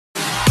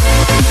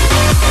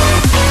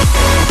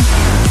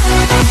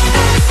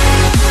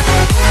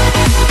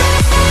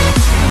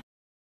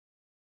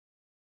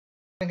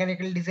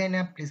Mechanical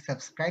designer, please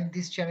subscribe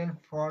this channel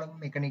for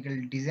mechanical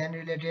design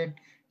related,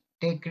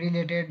 tech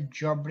related,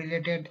 job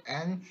related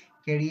and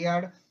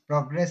career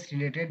progress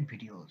related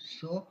videos.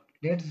 So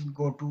let's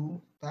go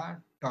to the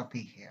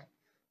topic here.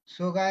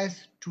 So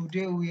guys,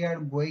 today we are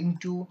going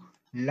to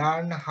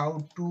learn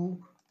how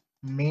to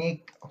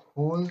make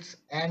holes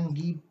and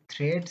give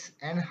threads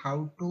and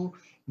how to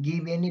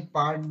give any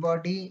part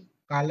body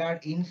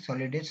color in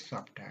Solid Edge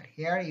software.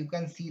 Here you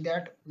can see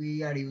that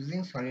we are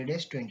using Solid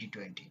Edge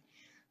 2020.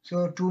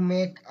 So to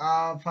make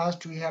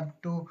first we have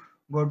to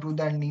go to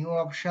the new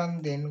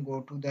option, then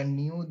go to the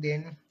new,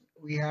 then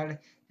we are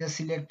just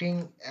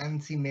selecting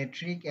ANSI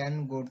metric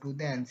and go to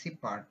the ANSI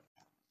part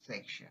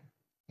section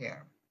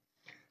here.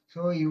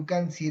 So you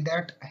can see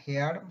that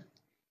here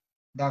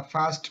the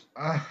first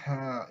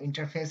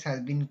interface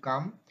has been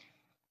come.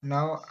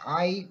 Now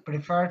I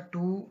prefer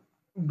to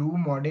do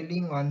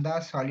modeling on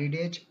the Solid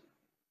Edge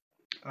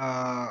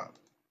uh,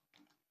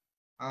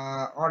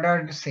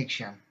 ordered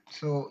section.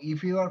 So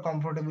if you are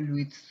comfortable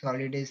with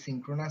Solid Edge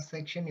synchronous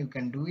section, you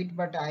can do it,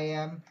 but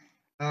I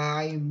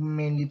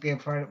mainly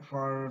prefer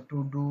for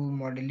to do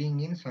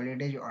modeling in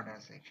Solid Edge order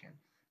section.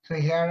 So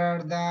here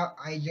are the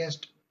I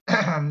just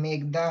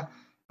make the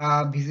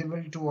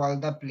visible to all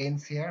the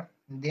planes here.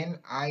 Then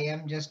I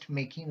am just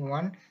making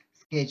one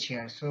sketch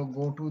here. So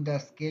go to the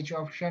sketch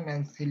option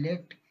and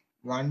select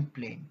one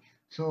plane.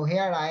 So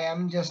here I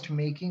am just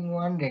making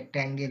one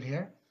rectangle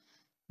here.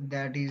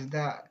 That is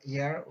the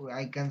here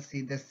I can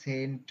see the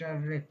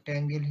center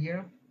rectangle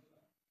here,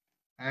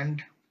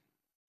 and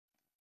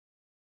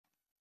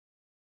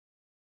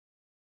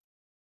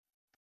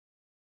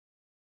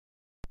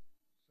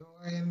so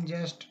I am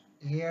just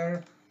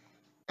here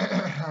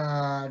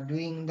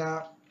doing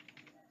the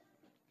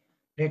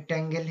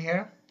rectangle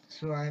here.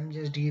 So I am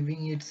just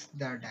giving its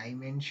the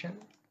dimension.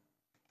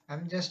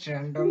 I'm just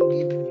random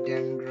give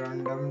then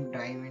random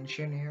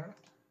dimension here.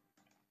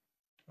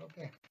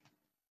 Okay,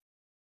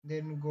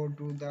 then go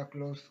to the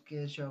close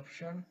sketch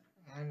option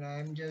and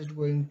I'm just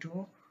going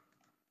to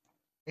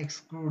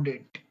exclude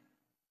it.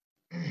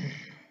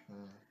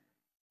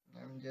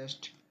 I'm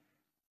just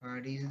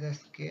this is the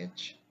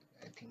sketch.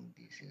 I think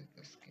this is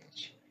the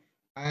sketch.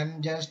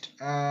 I'm just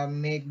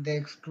make the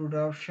extrude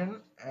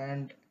option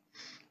and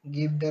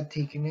give the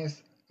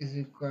thickness is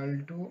equal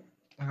to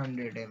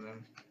 100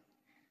 mm.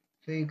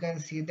 So you can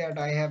see that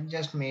I have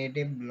just made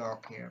a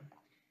block here.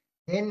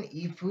 Then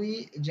if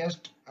we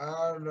just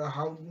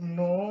how to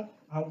know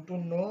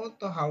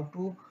to how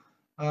to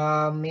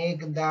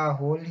make the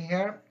hole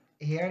here.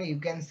 Here you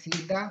can see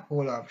the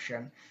hole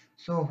option.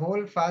 So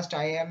hole first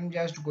I am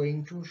just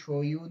going to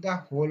show you the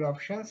hole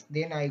options,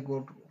 then I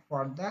go to,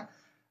 for the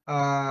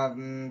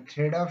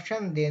thread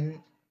option,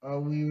 then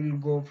we will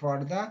go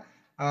for the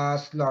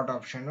slot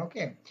option.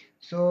 Okay,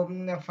 so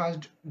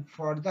first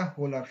for the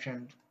hole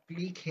option,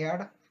 click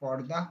here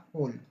for the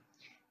hole.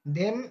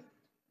 Then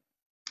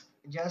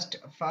just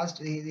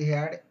first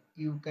here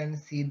you can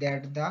see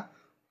that the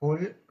whole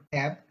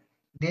tab.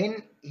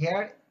 Then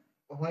here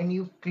when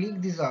you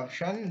click this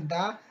option,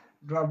 the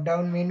drop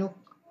down menu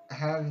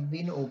has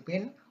been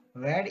open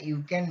where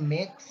you can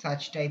make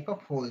such type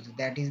of holes.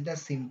 That is the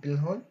simple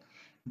hole,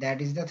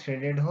 that is the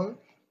threaded hole,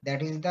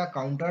 that is the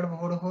counter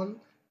bore hole,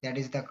 that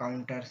is the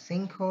counter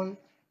sink hole,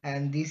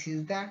 and this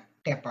is the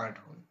tapered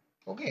hole.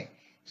 Okay,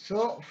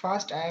 so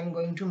first I am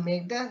going to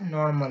make the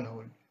normal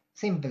hole,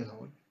 simple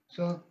hole.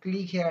 So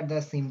click here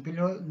the simple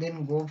hole,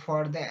 then go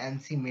for the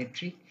ANSI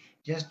metric.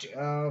 Just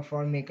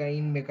for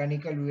in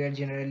mechanical we are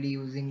generally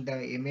using the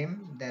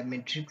the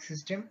metric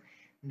system,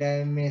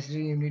 the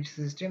measuring unit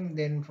system.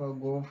 Then for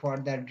go for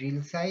the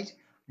drill size,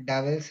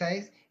 double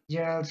size,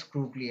 general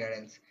screw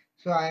clearance.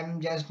 So I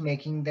am just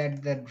making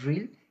that the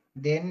drill.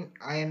 Then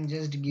I am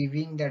just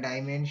giving the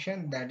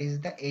dimension, that is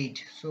the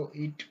 8. So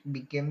it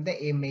became the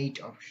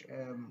M8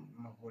 option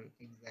hole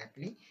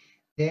exactly.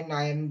 Then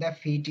I am the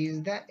fit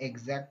is the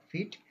exact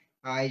fit.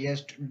 I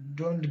just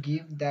don't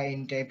give the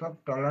in type of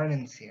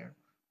tolerance here.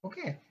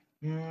 Okay,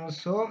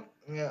 so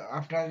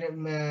after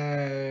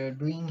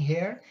doing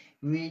here,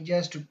 we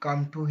just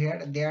come to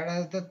here. There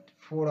are the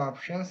four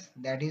options.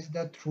 That is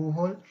the through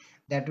hole.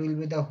 That will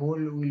be the hole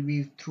will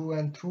be through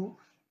and through.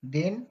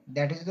 Then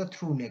that is the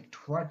through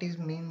next. What is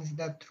means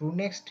the through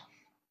next?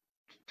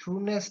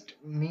 Through next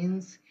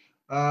means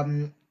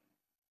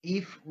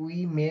if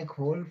we make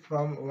hole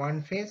from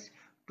one face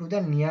to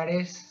the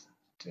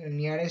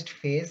nearest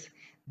face,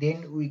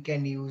 then we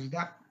can use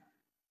the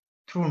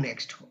through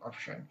next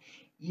option.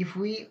 If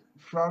we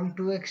from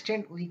to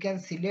extend, we can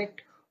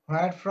select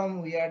where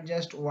from we are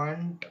just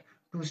want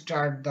to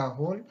start the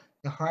hole,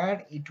 the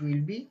where it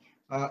will be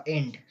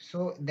end.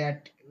 So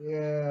that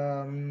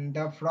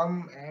the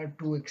from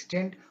to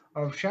extend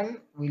option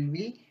will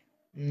be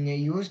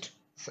used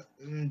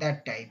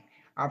that type.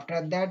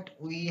 After that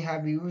we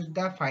have used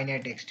the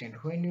finite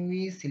extent. When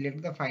we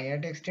select the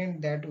finite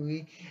extent, that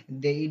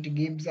it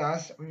gives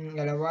us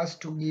allow us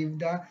to give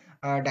the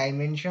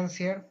dimensions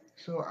here.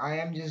 So I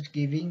am just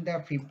giving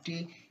the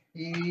 50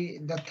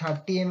 the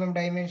 30 mm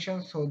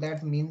dimension. So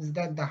that means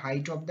that the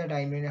height of the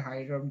diamond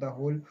height of the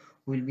hole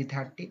will be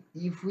 30.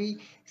 If we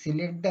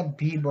select the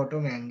V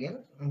bottom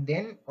angle,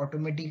 then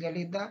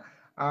automatically the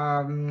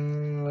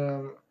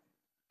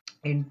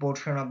end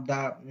portion of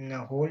the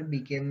hole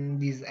became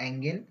this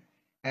angle.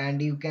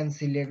 And you can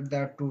select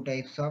the two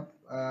types of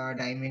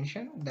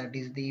dimension, that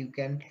is the you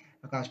can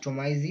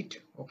customize it.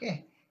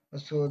 Okay,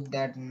 so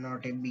that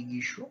not a big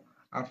issue.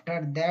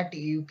 After that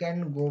you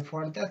can go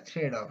for the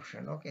thread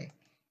option. Okay,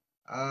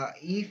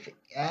 if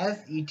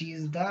as it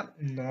is the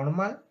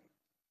normal,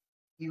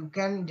 you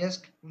can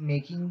just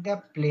making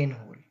the plain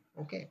hole.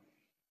 Okay,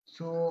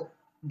 so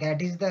that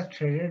is the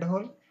threaded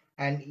hole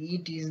and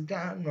it is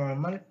the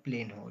normal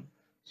plain hole.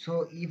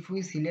 So if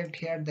we select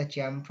here the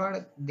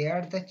chamfer,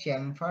 there the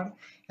chamfer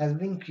has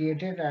been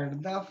created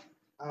at the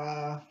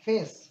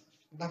face,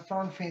 the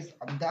front face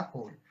of the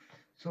hole.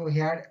 So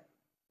here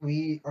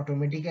we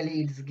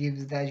automatically it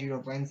gives the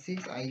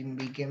 0.6,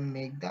 we can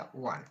make the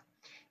 1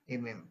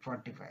 mm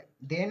 45.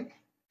 Then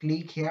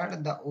click here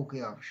the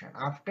OK option.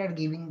 After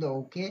giving the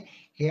OK,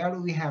 here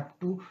we have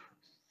to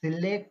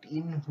select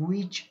in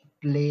which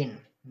plane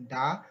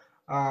the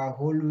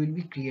hole will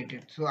be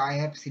created. So I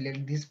have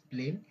select this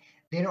plane.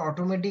 Then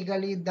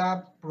automatically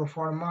the pro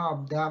forma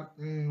of the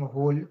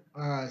whole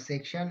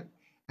section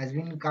has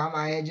been come.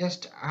 I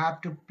just have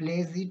to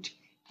place it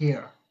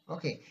here.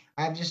 Okay,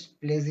 I have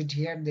just place it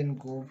here. Then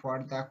go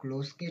for the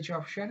close sketch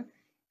option,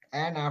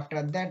 and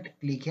after that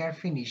click here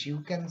finish.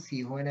 You can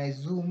see when I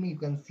zoom, you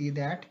can see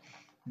that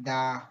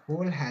the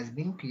hole has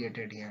been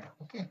created here.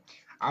 Okay,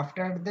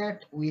 after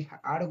that we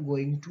are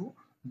going to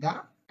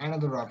the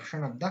another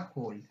option of the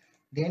hole.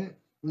 Then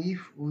if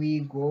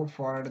we go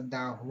for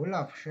the hole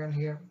option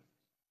here,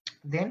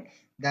 then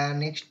the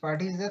next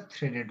part is the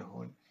threaded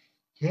hole.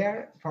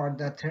 Here for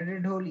the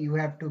threaded hole you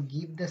have to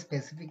give the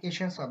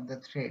specifications of the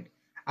thread.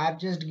 I'm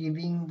just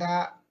giving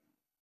the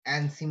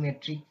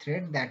asymmetric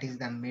thread, that is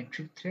the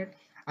metric thread.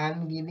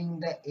 I'm giving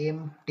the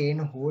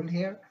M10 hole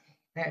here,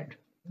 and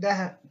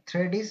the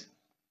thread is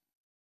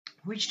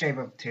which type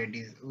of thread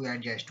is we are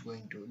just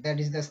going to, that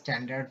is the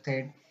standard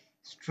thread,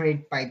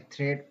 straight pipe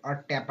thread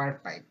or taper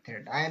pipe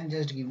thread. I am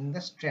just giving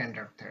the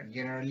standard thread,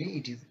 generally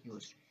it is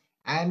used.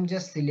 I am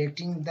just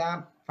selecting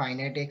the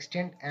finite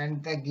extent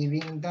and the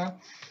giving the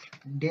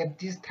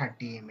depth is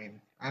 30 mm.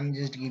 I'm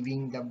just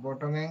giving the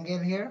bottom angle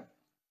here,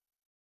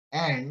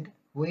 and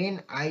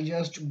when I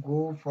just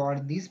go for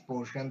this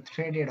portion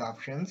threaded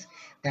options,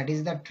 that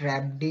is the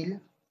trap drill.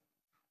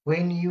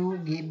 When you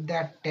give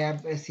the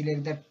tab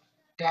select the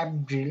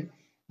tab drill,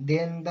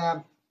 then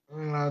the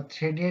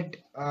threaded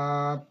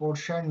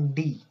portion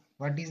D,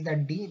 what is the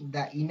D,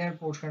 the inner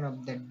portion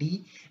of the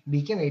D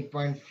became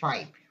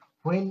 8.5.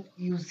 When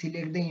you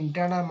select the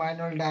internal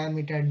manual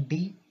diameter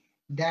D,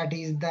 that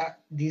is the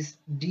this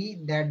D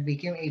that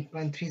became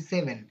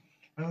 8.37,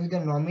 and with the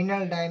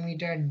nominal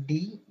diameter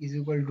D is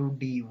equal to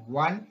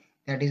D1,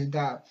 that is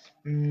the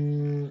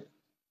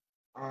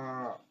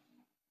uh,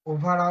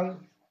 overall,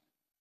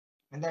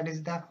 and that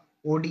is the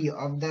OD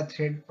of the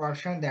thread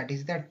portion, that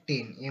is the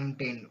 10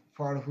 M10,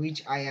 for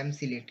which I am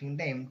selecting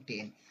the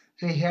M10.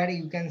 So here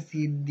you can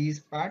see this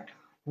part,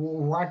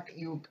 what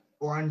you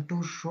want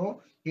to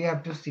show you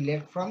have to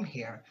select from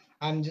here.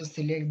 I'm just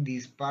select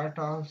this part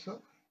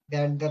also,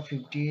 that the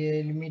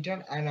 50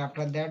 millimeter, and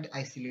after that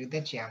I select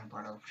the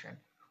chamfer option.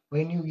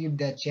 When you give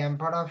the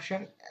chamfer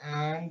option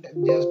and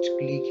just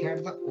click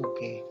here the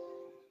OK,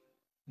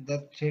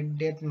 the thread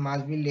depth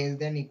must be less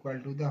than equal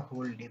to the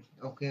hole depth.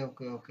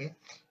 Okay.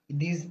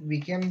 This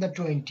became the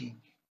 20.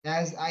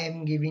 As I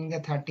am giving the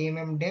 30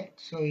 mm depth,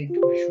 so it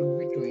should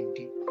be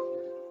 20.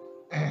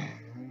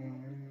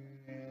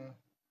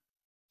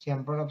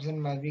 Chamfer option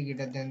must be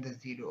greater than the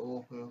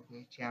 0.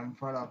 Okay.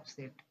 Chamfer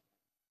offset.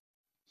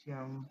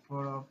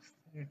 Chamfer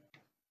offset.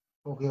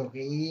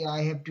 Okay.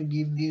 I have to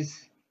give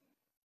this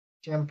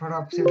chamfer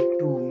offset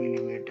 2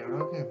 millimeter.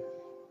 Okay.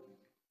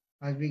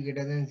 Must be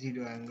greater than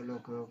 0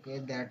 angle. Okay.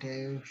 That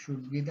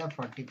should be the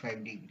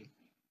 45 degree.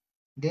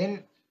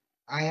 Then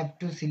I have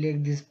to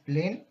select this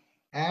plane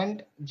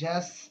and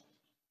just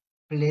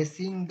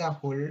placing the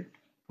whole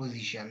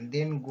position,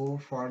 then go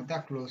for the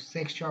close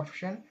section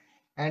option,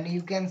 and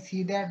you can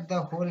see that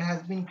the hole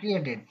has been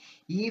created.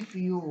 If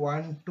you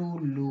want to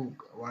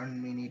look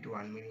 1 minute,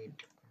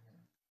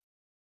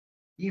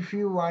 if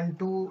you want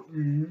to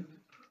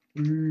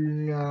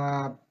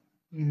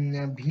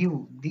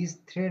view this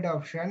thread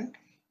option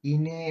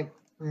in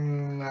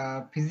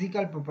a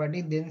physical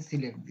property, then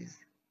select this.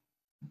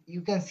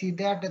 You can see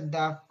that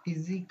the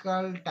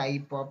physical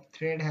type of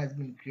thread has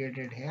been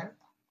created here.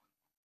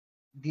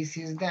 This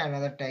is the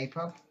another type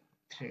of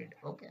thread.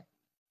 Okay,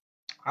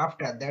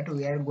 after that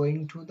we are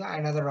going to the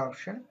another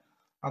option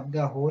of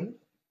the hole,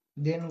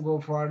 then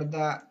go for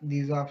the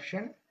this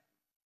option.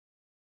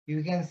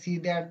 You can see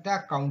that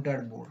the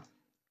counter board.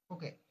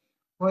 Okay,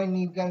 when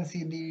you can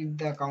see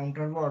the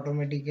counter board,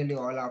 automatically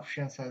all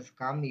options has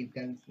come. You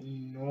can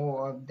know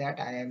of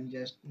that. I am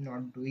just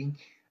not doing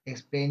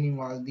explaining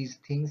all these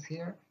things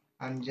here.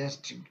 I'm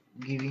just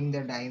giving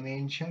the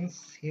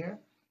dimensions here,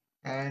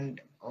 and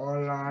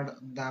all are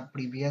the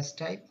previous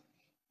type.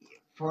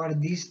 for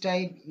this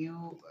type,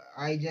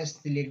 I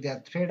just select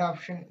the thread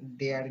option.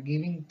 They are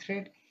giving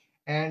thread,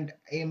 and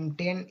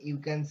M10 you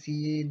can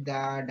see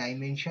the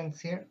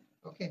dimensions here.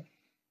 Okay,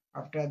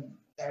 after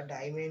the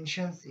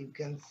dimensions you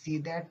can see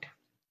that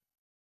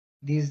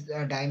these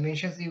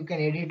dimensions, you can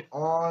edit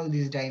all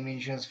these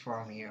dimensions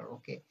from here.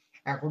 Okay,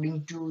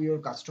 according to your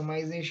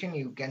customization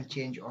you can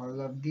change all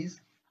of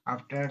these.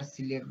 After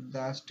select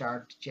the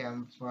start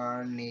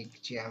chamfer, neck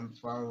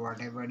chamfer,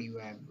 whatever you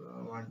have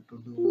want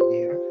to do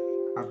there.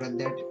 After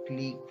that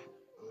click,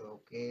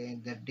 okay,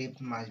 the depth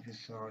must be,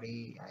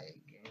 sorry, I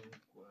again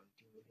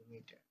 20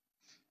 millimeter.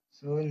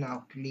 So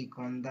now click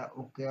on the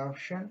OK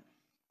option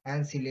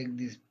and select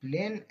this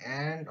plane,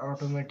 and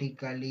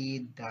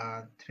automatically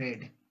the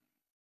thread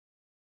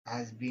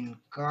has been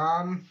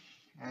come,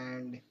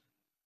 and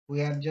we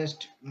have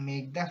just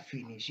make the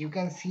finish. You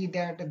can see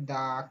that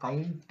the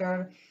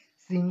counter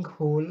sink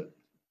hole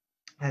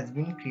has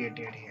been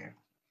created here.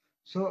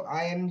 So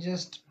I am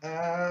just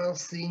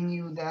seeing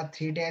you the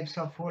three types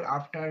of hole.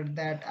 After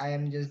that I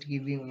am just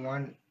giving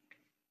one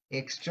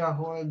extra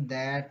hole,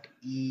 that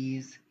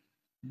is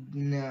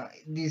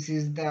this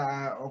is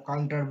the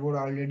counter board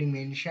already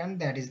mentioned,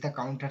 that is the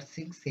counter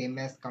 6, same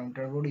as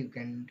counter board. You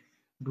can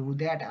do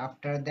that.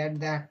 After that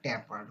the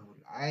taper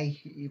hole, I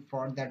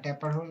for the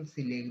taper hole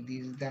select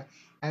this, the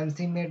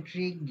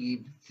asymmetric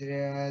gives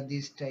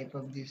this type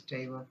of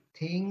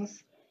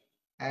things,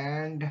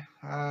 and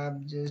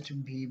just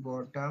v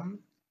bottom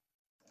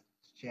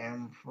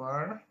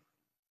chamfer.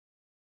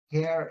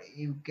 Here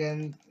you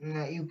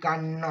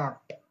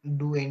cannot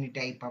do any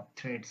type of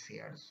threads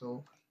here,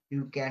 so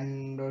you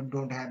can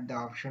don't have the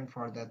option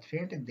for the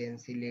thread. Then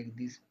select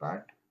this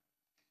part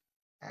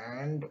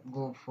and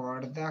go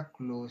for the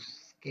close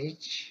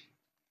sketch,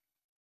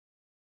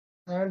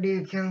 and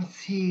you can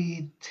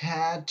see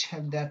that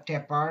the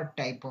taper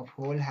type of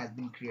hole has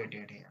been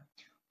created here.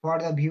 For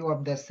the view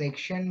of the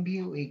section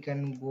view, we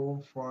can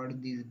go for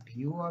this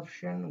view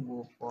option,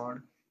 go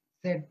for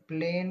set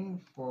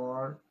plane.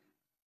 For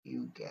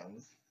you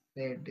can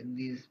set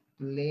this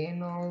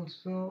plane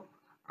also.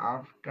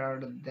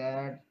 After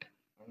that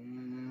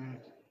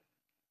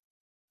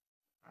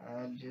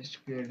I've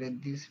just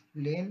created this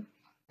plane,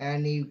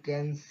 and you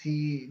can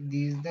see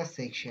this the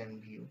section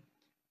view.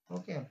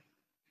 Okay,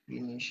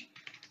 finish.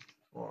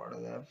 For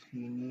the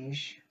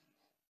finish,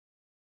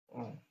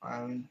 oh,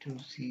 I want to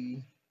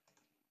see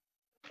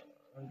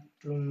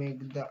to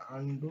make the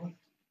undo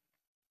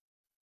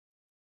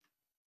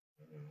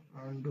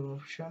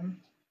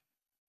option.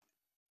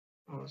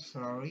 Oh,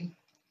 sorry.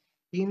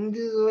 In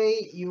this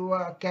way you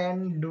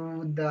can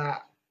do the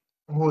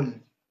hole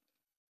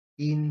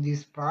in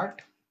this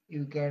part.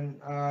 You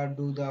can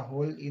do the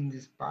hole in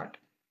this part,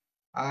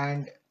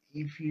 and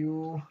if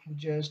you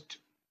just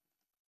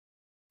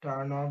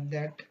turn off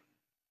that,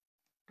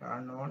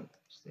 turn on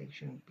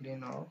section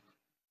plane off,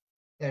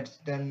 that's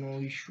the no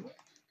issue.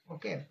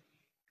 Okay,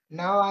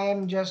 now I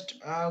am just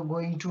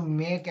going to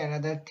make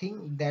another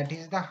thing, that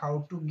is the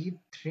how to give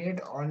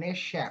thread on a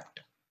shaft.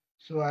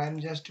 So I am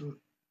just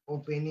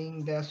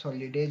opening the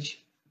solid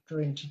edge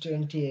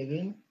 2020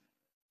 again.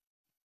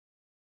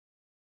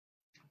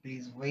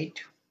 Please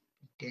wait,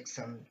 take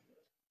some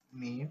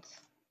minutes.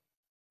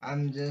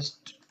 I'm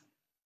just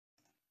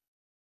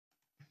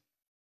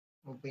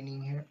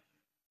opening here,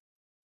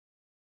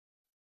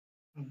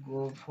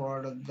 go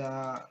for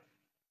the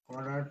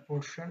corner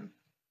portion.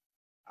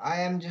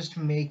 I am just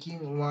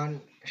making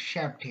one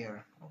shaft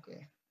here.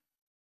 Okay,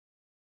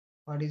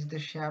 what is the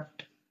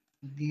shaft?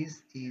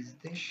 This is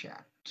the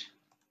shaft.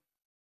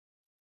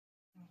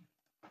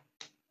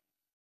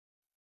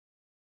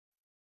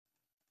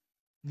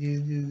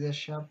 This is the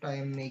shaft. I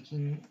am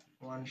making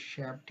one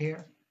shaft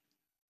here.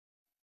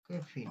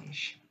 Okay,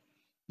 finish.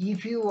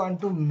 If you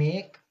want to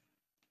make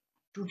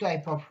two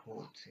type of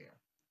holes here,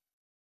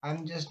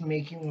 I'm just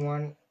making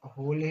one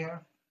hole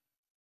here.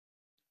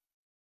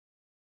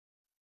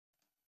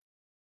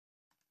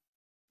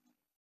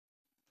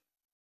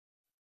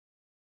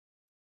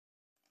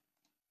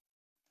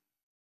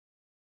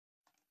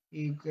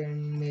 You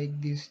can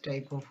make this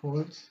type of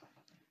holes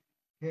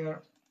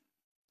here.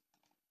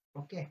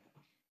 Okay,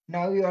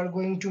 now you are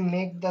going to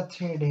make the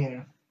thread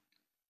here.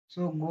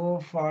 So go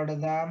for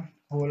the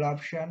hole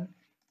option,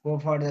 go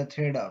for the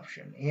thread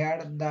option.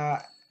 Here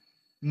the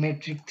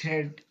metric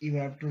thread you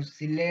have to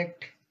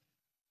select,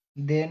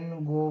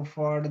 then go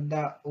for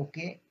the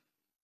OK.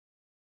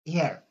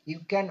 Here you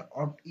can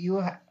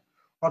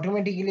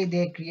automatically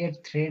they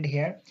create thread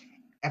here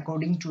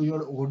according to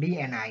your OD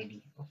and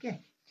ID.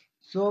 Okay,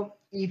 so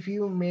if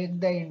you make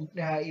the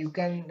you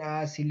can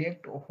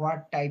select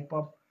what type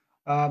of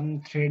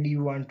thread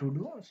you want to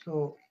do.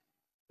 So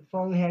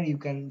from here you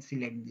can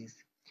select this.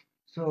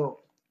 So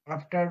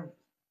after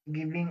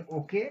giving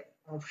OK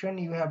option,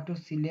 you have to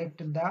select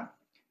the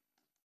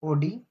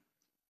OD,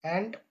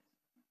 and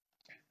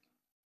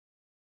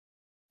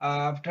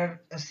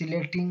after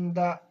selecting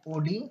the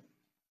OD,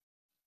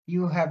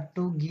 you have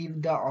to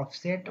give the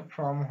offset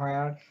from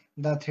where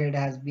the thread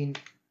has been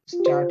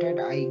started.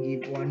 I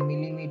give 1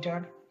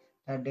 millimeter.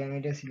 The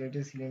diameter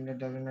selected cylinder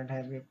does not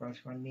have a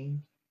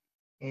corresponding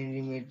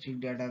metric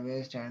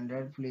database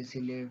standard. Please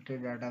select a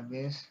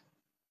database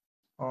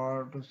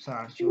or to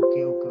search.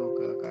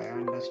 Okay. I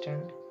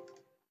understand.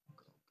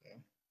 Okay.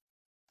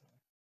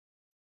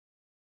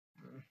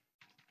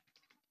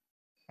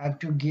 Have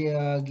to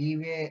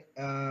give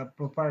a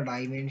proper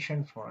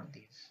dimension for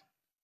this.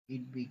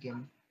 It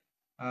became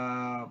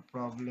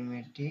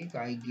problematic.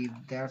 I give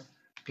that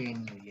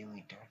 10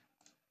 millimeter.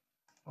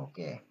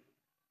 Okay.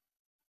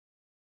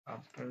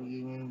 After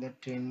giving the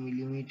 10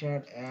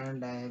 millimeter,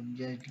 and I am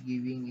just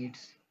giving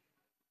its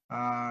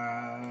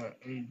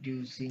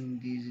reducing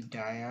this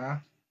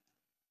dia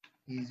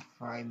is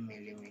 5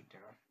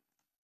 millimeter.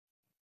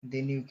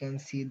 Then you can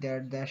see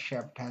that the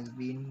shaft has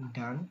been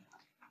done.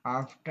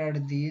 After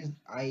this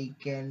I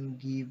can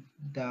give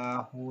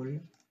the whole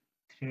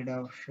thread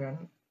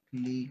option,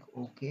 click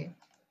OK,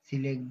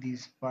 select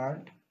this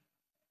part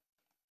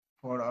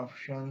for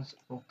options.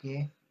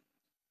 OK,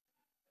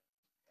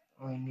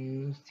 when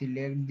you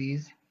select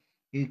this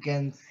you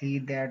can see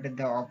that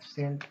the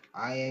offset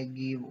I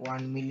give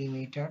 1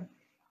 millimeter,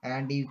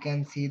 and you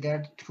can see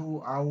that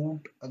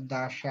throughout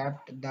the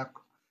shaft the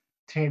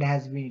thread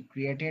has been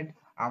created.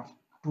 Up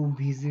to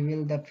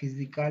visible the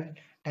physical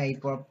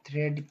type of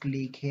thread,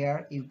 click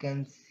here. You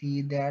can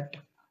see that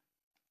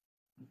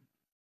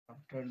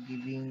after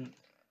giving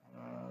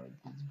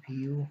this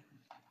view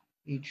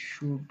it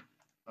should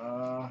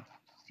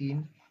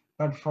seen,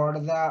 but for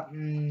the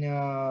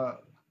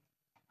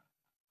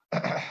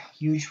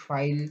huge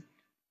file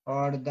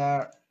or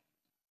the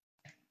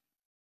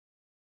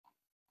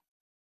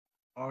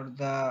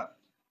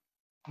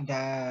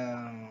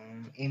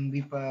MB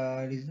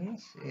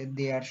reasons,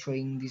 they are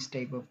showing this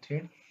type of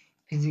thread,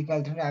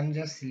 physical thread. I'm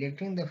just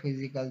selecting the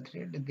physical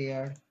thread, they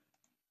are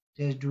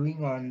just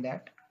doing on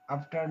that.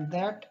 After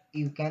that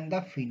you can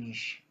the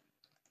finish.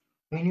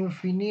 When you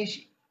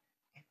finish,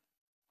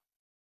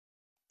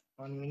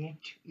 1 minute,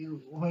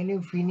 you when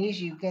you finish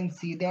you can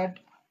see that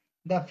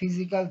the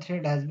physical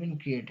thread has been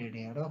created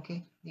here.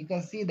 Okay, you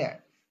can see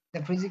that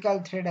the physical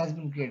thread has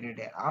been created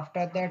here.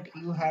 After that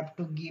you have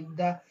to give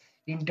the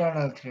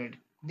internal thread,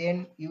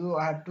 then you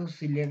have to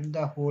select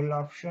the whole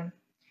option,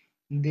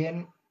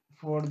 then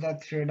for the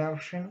thread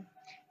option,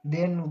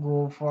 then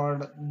go for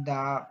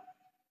the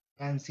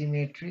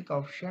asymmetric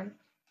option,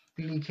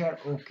 click here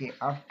OK.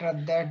 After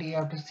that you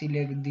have to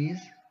select this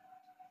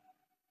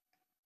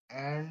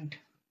and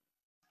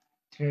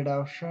thread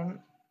option,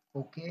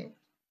 OK,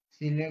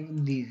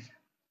 select this.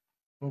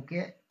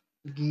 Okay,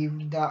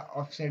 give the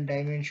offset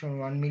dimension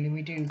 1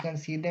 millimeter. You can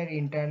see that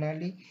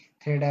internally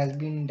thread has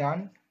been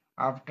done.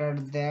 After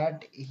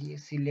that he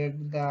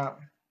select the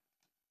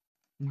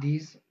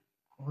this.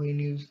 When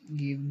you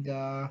give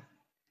the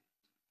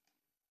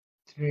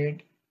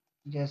thread,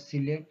 just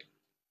select.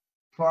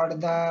 For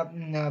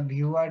the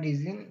viewer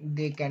design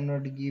they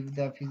cannot give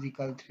the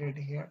physical thread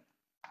here,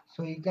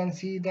 so you can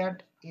see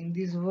that in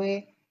this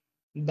way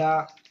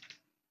the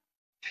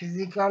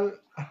physical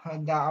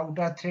the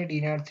outer thread,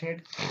 inner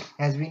thread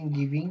has been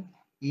giving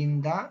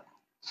in the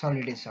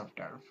solid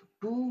software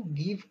to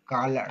give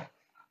color,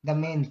 the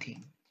main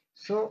thing.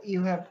 So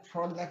you have,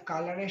 for the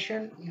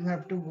coloration you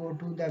have to go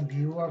to the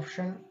view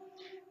option,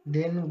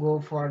 then go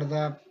for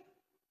the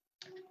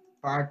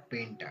part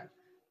painter,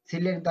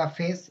 select the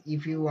face.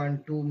 If you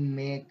want to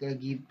make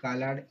give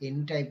color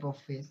any type of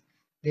face,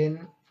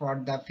 then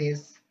for the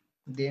face,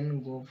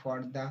 then go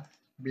for the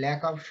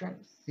black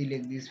option,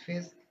 select this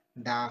face.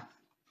 The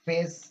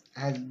face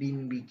has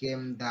been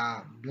became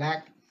the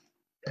black,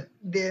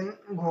 then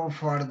go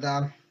for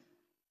the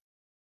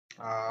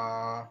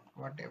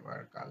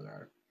whatever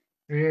color,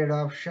 red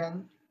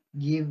option,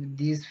 give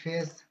this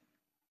face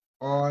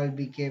all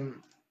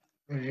became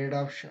red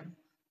option.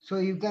 So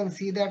you can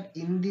see that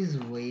in this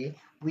way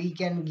we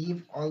can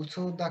give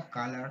also the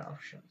color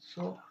option.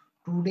 So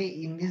today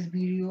in this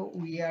video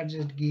we are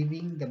just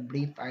giving the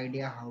brief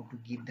idea how to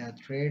give the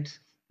threads,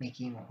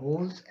 making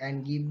holes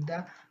and give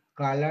the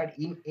color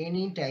in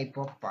any type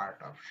of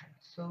part option.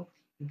 So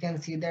you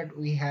can see that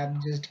we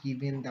have just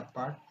given the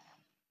part.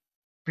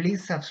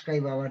 Please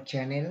subscribe our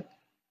channel.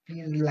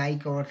 Please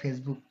like our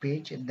Facebook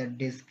page. In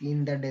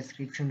the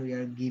description we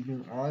are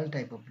giving all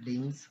type of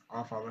links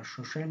of our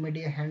social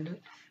media handle.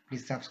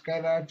 Please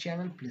subscribe our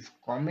channel. Please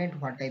comment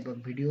what type of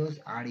videos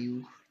are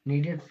you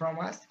needed from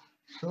us.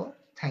 So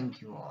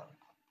thank you all.